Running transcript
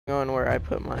Going where I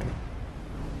put mine.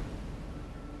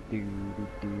 Do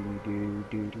do do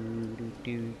do do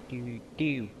do do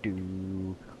do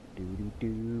do do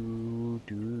do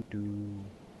do do.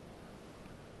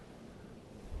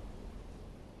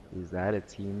 Is that a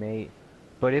teammate?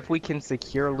 But if we can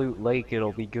secure Loot Lake,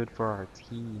 it'll be good for our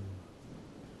team.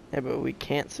 Yeah, but we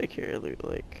can't secure Loot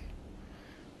Lake.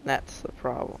 That's the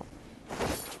problem.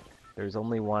 There's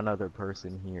only one other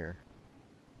person here.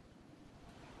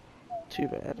 Too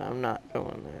bad. I'm not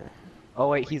going Oh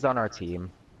wait, he's on our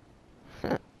team.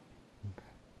 there.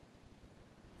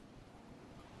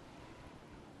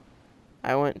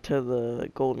 I went to the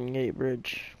Golden Gate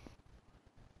Bridge.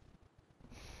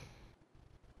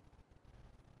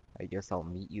 I guess I'll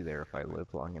meet you there if I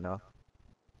live long enough.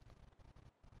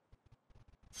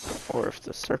 Or if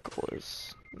the circle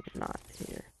is not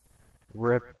here.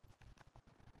 Rip.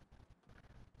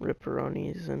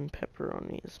 Ripperonis and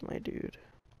pepperonis, my dude.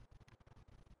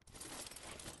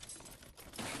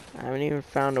 I haven't even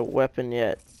found a weapon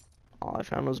yet. All I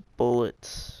found was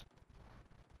bullets.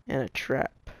 And a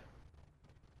trap.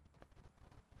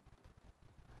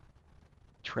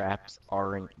 Traps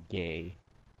aren't gay.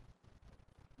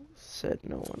 Said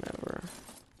no one ever.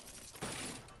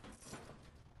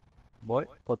 What?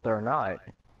 But they're not.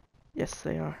 Yes,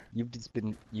 they are. You've just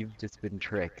been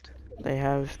tricked. They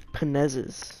have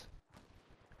penezes.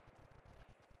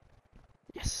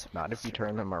 Yes. Not if you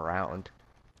turn them around.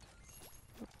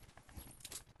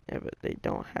 Yeah, but they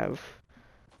don't have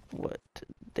what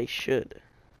they should.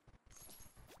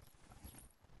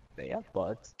 They have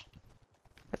butts.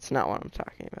 That's not what I'm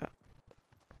talking about.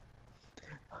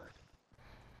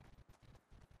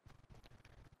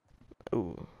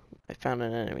 Ooh, I found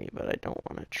an enemy, but I don't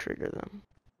want to trigger them.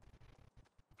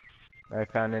 I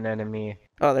found an enemy.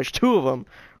 Oh, there's two of them.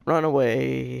 Run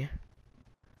away.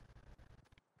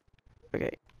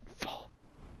 Okay, fall,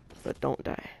 but don't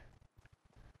die.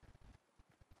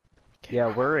 Okay,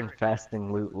 Yeah, we're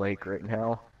infesting Loot Lake right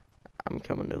now. I'm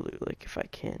coming to Loot Lake if I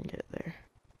can get there.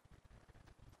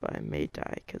 But I may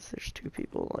die because there's two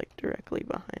people like directly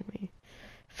behind me.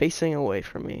 Facing away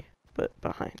from me, but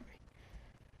behind me.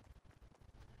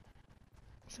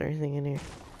 Is there anything in here?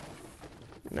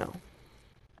 No.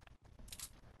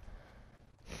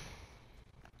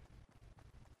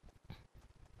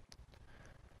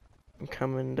 I'm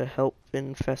coming to help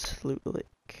infest Loot Lake.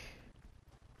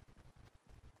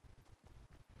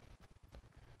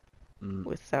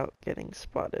 Without getting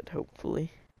spotted,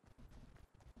 hopefully.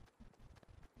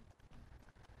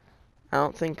 I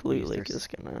don't think Loot Lake is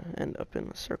gonna end up in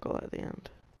the circle at the end.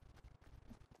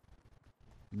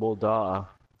 Well, duh.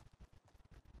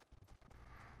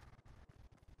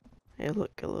 Hey,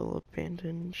 look, a little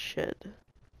abandoned shed.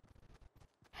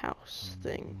 House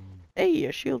thing. Hey,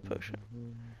 a shield potion.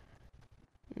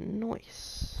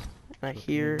 Nice. And I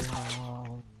hear...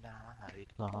 All night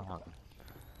long.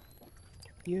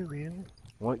 You really?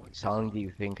 What song do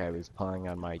you think I was playing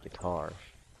on my guitar?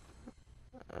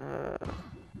 I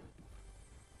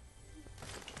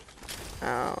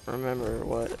don't remember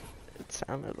what it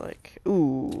sounded like.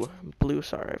 Ooh, blue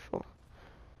assault rifle.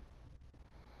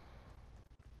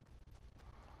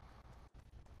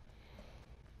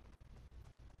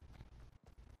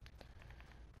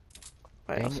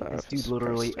 Dang it, this dude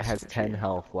literally has 10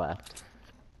 health left.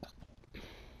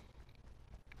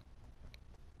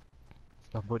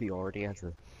 Somebody already has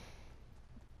a...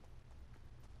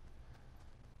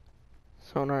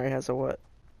 Someone already has a what?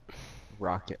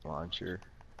 rocket launcher.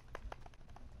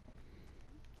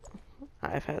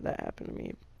 I've had that happen to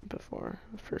me before.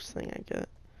 The first thing I get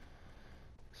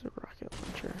is a rocket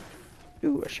launcher.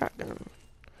 Ooh, a shotgun.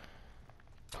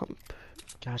 Pump.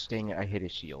 Gosh dang it, I hit a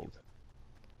shield.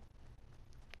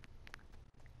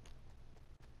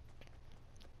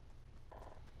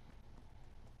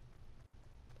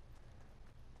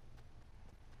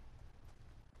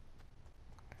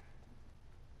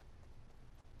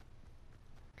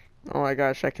 Oh my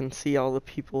gosh, I can see all the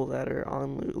people that are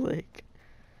on Loot Lake.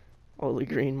 All the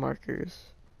green markers.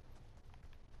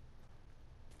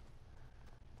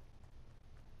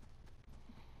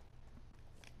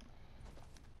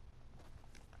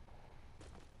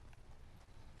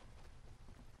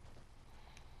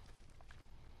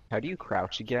 How do you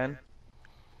crouch again?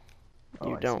 Oh,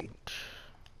 You I don't. see.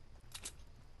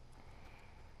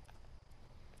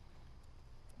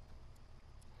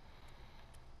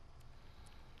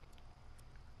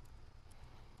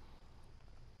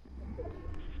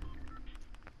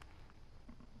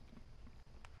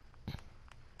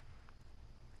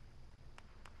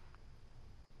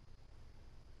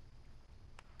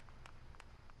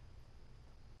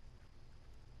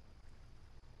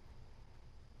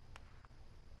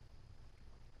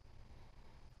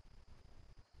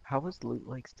 How was Loot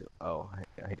Lake still? Oh,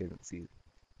 I didn't see.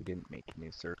 We didn't make a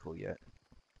new circle yet.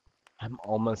 I'm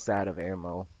almost out of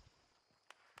ammo.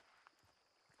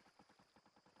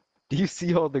 Do you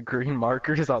see all the green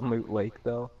markers on Loot Lake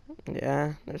though?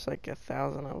 Yeah, there's like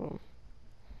 1,000 of them.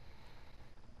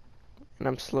 And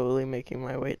I'm slowly making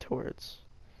my way towards.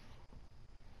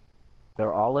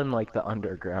 They're all in like the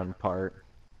underground part.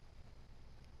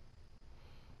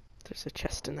 There's a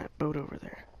chest in that boat over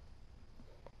there.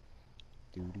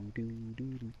 Do do do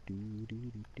do do do do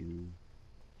do do.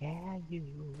 Yeah,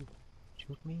 you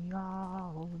shook me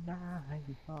all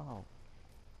night long,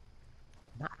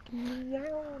 knocking me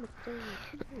out for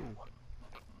you.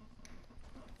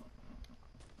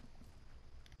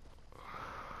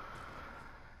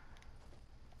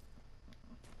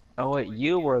 Oh wait,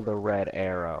 you were the red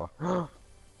arrow.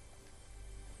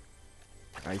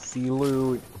 I see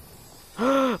loot.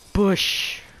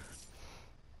 Bush!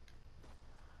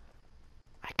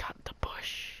 I got the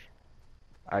bush.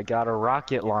 I got a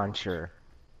rocket launcher.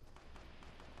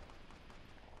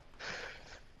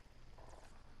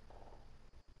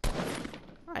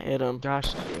 I hit him.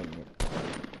 Gosh dang it.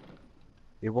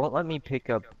 It won't let me pick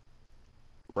up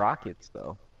rockets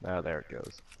though. Oh, there it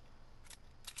goes.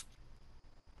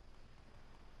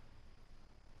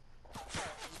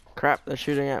 Crap, they're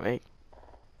shooting at me.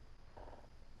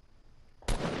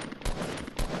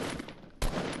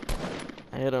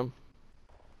 I hit him.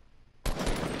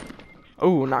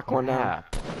 Oh, knock one down.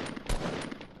 Crap.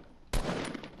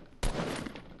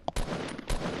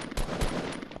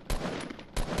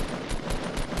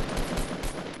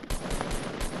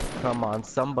 Come on,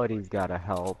 somebody's gotta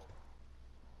help.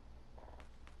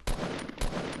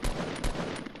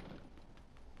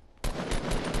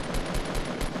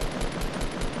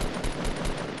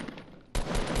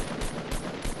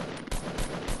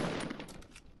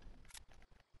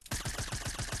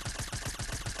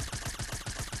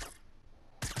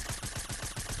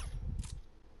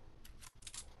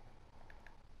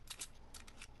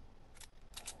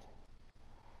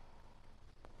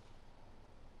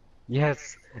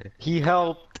 Yes, he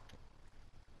helped.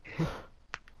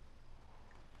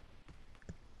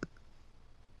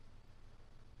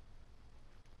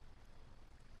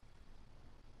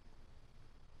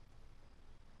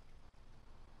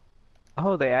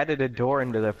 Oh, they added a door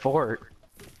into the fort.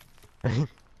 Hey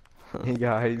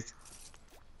guys.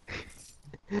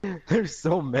 There's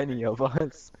so many of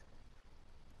us.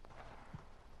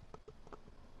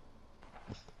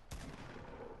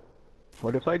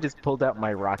 What if I just pulled out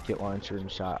my rocket launcher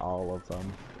and shot all of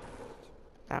them?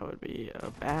 That would be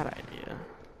a bad idea.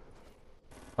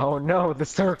 Oh no, the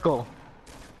circle!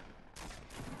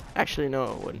 Actually, no,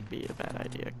 it wouldn't be a bad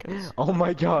idea, because... Oh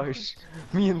my gosh!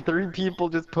 Me and 3 people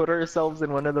just put ourselves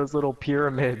in one of those little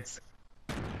pyramids.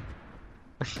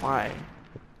 Why?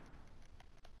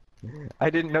 I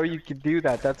didn't know you could do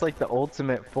that. That's like the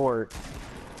ultimate fort.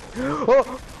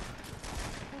 Oh!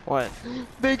 What?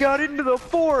 They got into the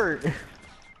fort!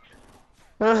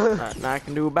 Nothing I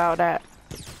can do about that.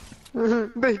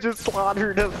 They just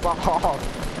slaughtered us all!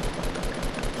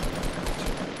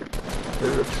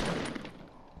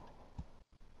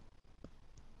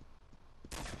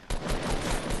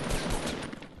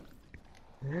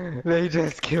 They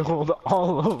just killed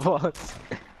all of us.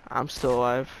 I'm still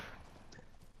alive.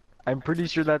 I'm pretty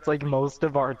sure that's like most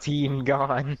of our team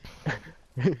gone.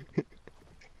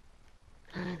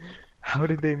 How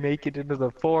did they make it into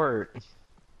the fort?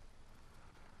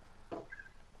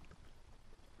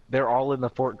 They're all in the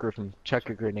fort, Griffin. Chuck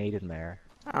a grenade in there.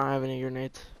 I don't have any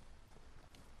grenades.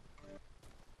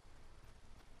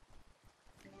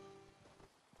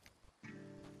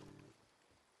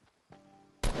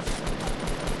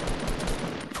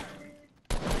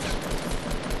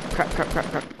 Crap, crap, crap,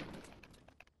 crap.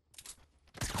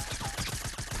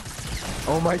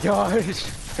 Oh my gosh!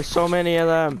 There's so many of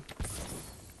them.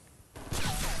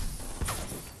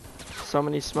 So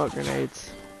many smoke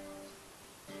grenades.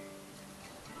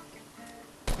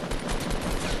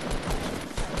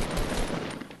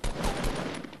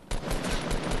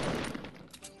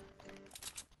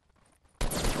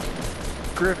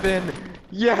 Griffin,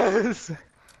 yes!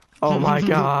 Oh my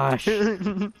gosh.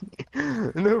 The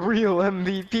real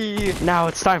MVP! Now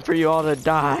it's time for you all to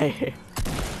die.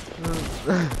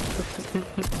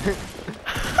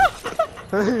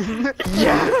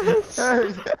 Yes!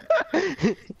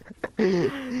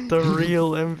 The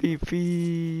real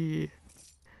MVP.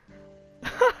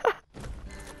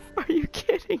 Are you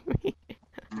kidding me?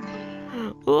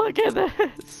 Look at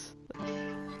this.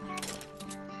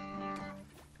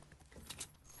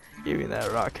 Give me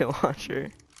that rocket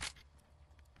launcher.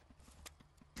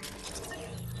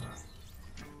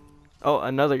 Oh,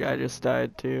 another guy just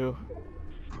died too.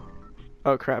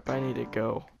 Oh crap, I need to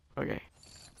go. Okay.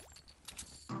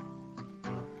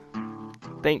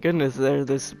 Thank goodness there's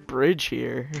this bridge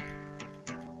here.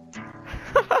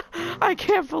 I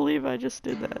can't believe I just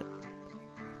did that.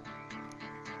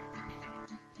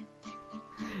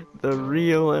 The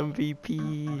real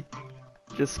MVP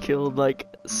just killed like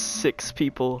 6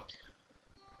 people.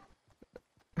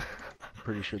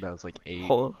 Pretty sure that was like 8.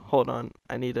 Hold on.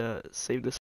 I need to save this.